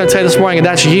 And I'm just going to tell you this morning, if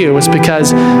that's you, it's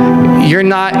because you're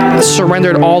not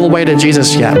surrendered all the way to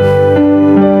Jesus yet.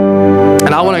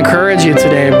 And I want to encourage you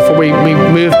today, before we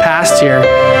move past here,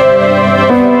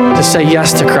 to say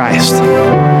yes to Christ.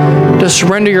 To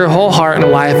surrender your whole heart and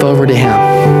life over to him.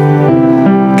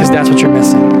 Because that's what you're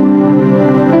missing.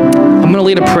 I'm going to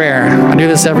lead a prayer. I do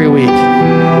this every week.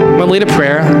 I'm going to lead a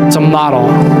prayer. It's a model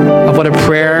of what a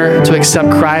prayer to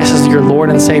accept Christ as your Lord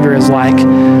and Savior is like.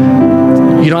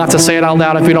 You don't have to say it out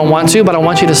loud if you don't want to, but I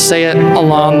want you to say it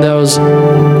along those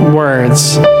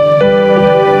words.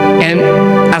 And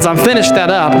as I'm finished that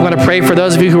up, I'm going to pray for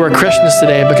those of you who are Christians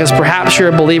today, because perhaps you're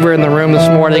a believer in the room this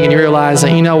morning and you realize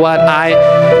that, you know what,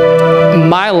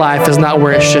 my life is not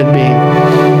where it should be.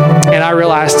 And I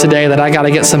realize today that I got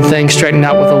to get some things straightened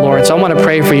out with the Lord. So I want to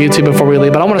pray for you too before we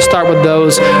leave. But I want to start with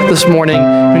those this morning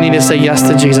who need to say yes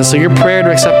to Jesus. So your prayer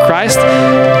to accept Christ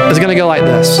is going to go like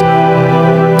this.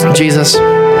 Jesus,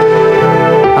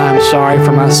 I'm sorry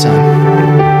for my sin.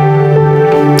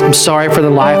 I'm sorry for the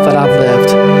life that I've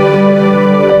lived.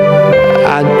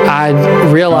 I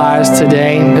realize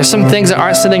today there's some things that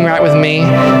aren't sitting right with me.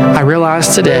 I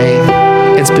realize today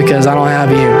it's because I don't have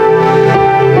you.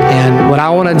 And what I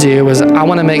want to do is I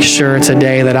want to make sure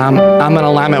today that I'm in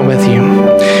alignment with you.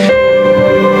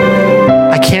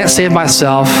 I can't save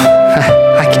myself.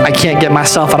 I can't get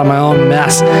myself out of my own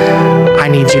mess. I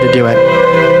need you to do it.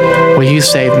 Will you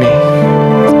save me?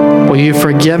 Will you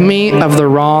forgive me of the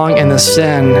wrong and the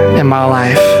sin in my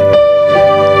life?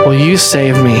 Will you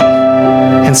save me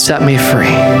and set me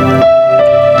free?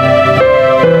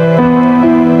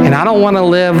 And I don't want to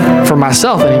live for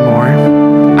myself anymore.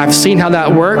 I've seen how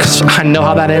that works. I know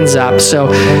how that ends up. So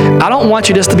I don't want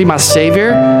you just to be my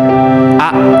Savior.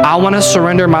 I want to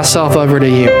surrender myself over to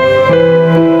you.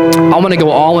 I want to go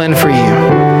all in for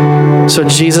you. So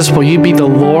Jesus, will you be the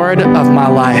Lord of my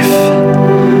life?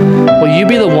 Will you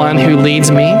be the one who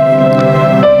leads me,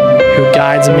 who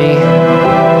guides me,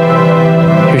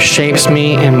 who shapes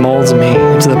me and molds me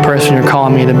into the person you're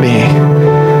calling me to be?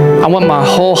 I want my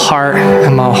whole heart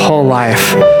and my whole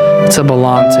life to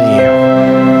belong to you.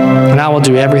 And I will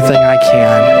do everything I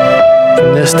can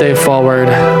from this day forward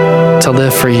to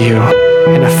live for you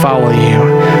and to follow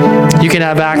you. You can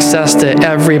have access to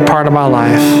every part of my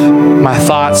life, my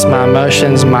thoughts, my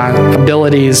emotions, my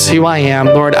abilities, who I am.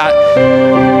 Lord,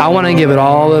 I want to give it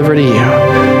all over to you.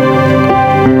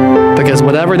 Because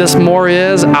whatever this more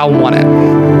is, I want it.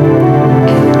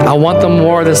 I want the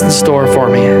more that's in store for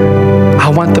me. I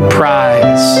want the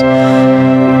prize.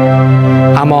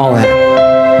 I'm all in.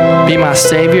 Be my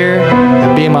Savior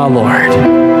and be my Lord.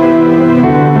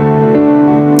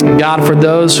 And God, for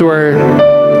those who are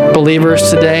believers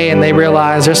today and they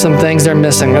realize there's some things they're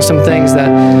missing, there's some things that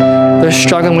they're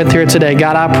struggling with here today,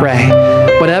 God, I pray,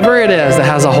 whatever it is that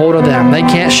has a hold of them, they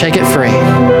can't shake it free.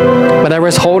 Whatever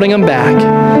is holding them back,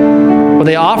 will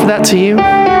they offer that to you?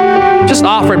 Just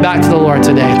offer it back to the Lord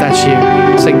today if that's you.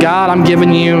 Say, God, I'm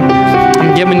giving you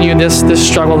this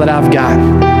struggle that I've got.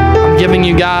 I'm giving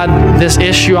you, God, this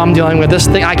issue I'm dealing with, this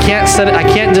thing. I can't set it, I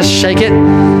can't just shake it.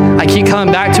 I keep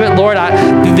coming back to it. Lord,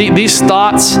 these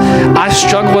thoughts, I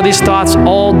struggle with these thoughts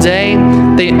all day.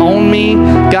 They own me.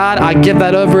 God, I give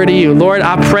that over to you. Lord,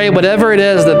 I pray whatever it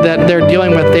is that they're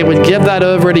dealing with, they would give that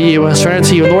over to you and surrender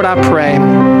to you. Lord, I pray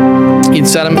you'd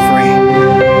set them free.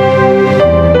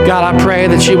 God, I pray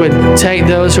that you would take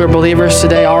those who are believers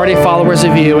today, already followers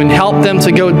of you, and help them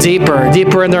to go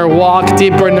deeper in their walk,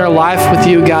 deeper in their life with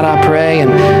you. God, I pray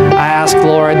and I ask,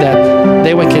 Lord, that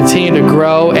they would continue to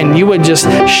grow and you would just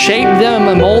shape them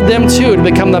and mold them too to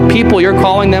become the people you're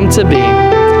calling them to be.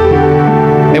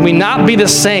 May we not be the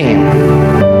same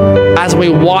as we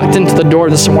walked into the door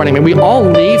this morning. May we all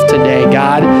leave today,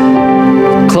 God,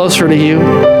 closer to you,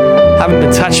 having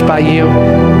been touched by you,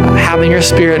 having your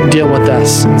Spirit deal with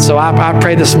us. And so I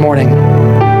pray this morning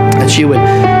that you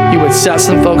would set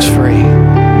some folks free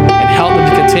and help them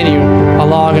to continue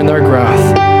along in their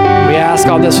growth. We ask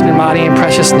all this in your mighty and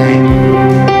precious name.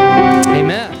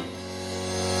 Amen.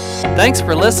 Thanks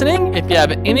for listening. If you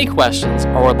have any questions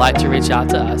or would like to reach out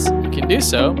to us, you can do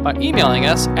so by emailing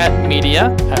us at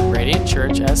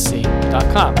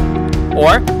media@radiantchurchsc.com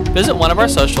or visit one of our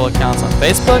social accounts on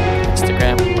Facebook,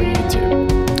 Instagram, or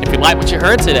YouTube. If you like what you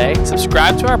heard today,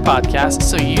 subscribe to our podcast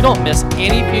so you don't miss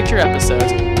any future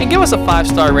episodes, and give us a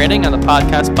 5-star rating on the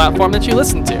podcast platform that you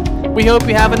listen to. We hope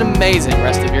you have an amazing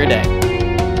rest of your day.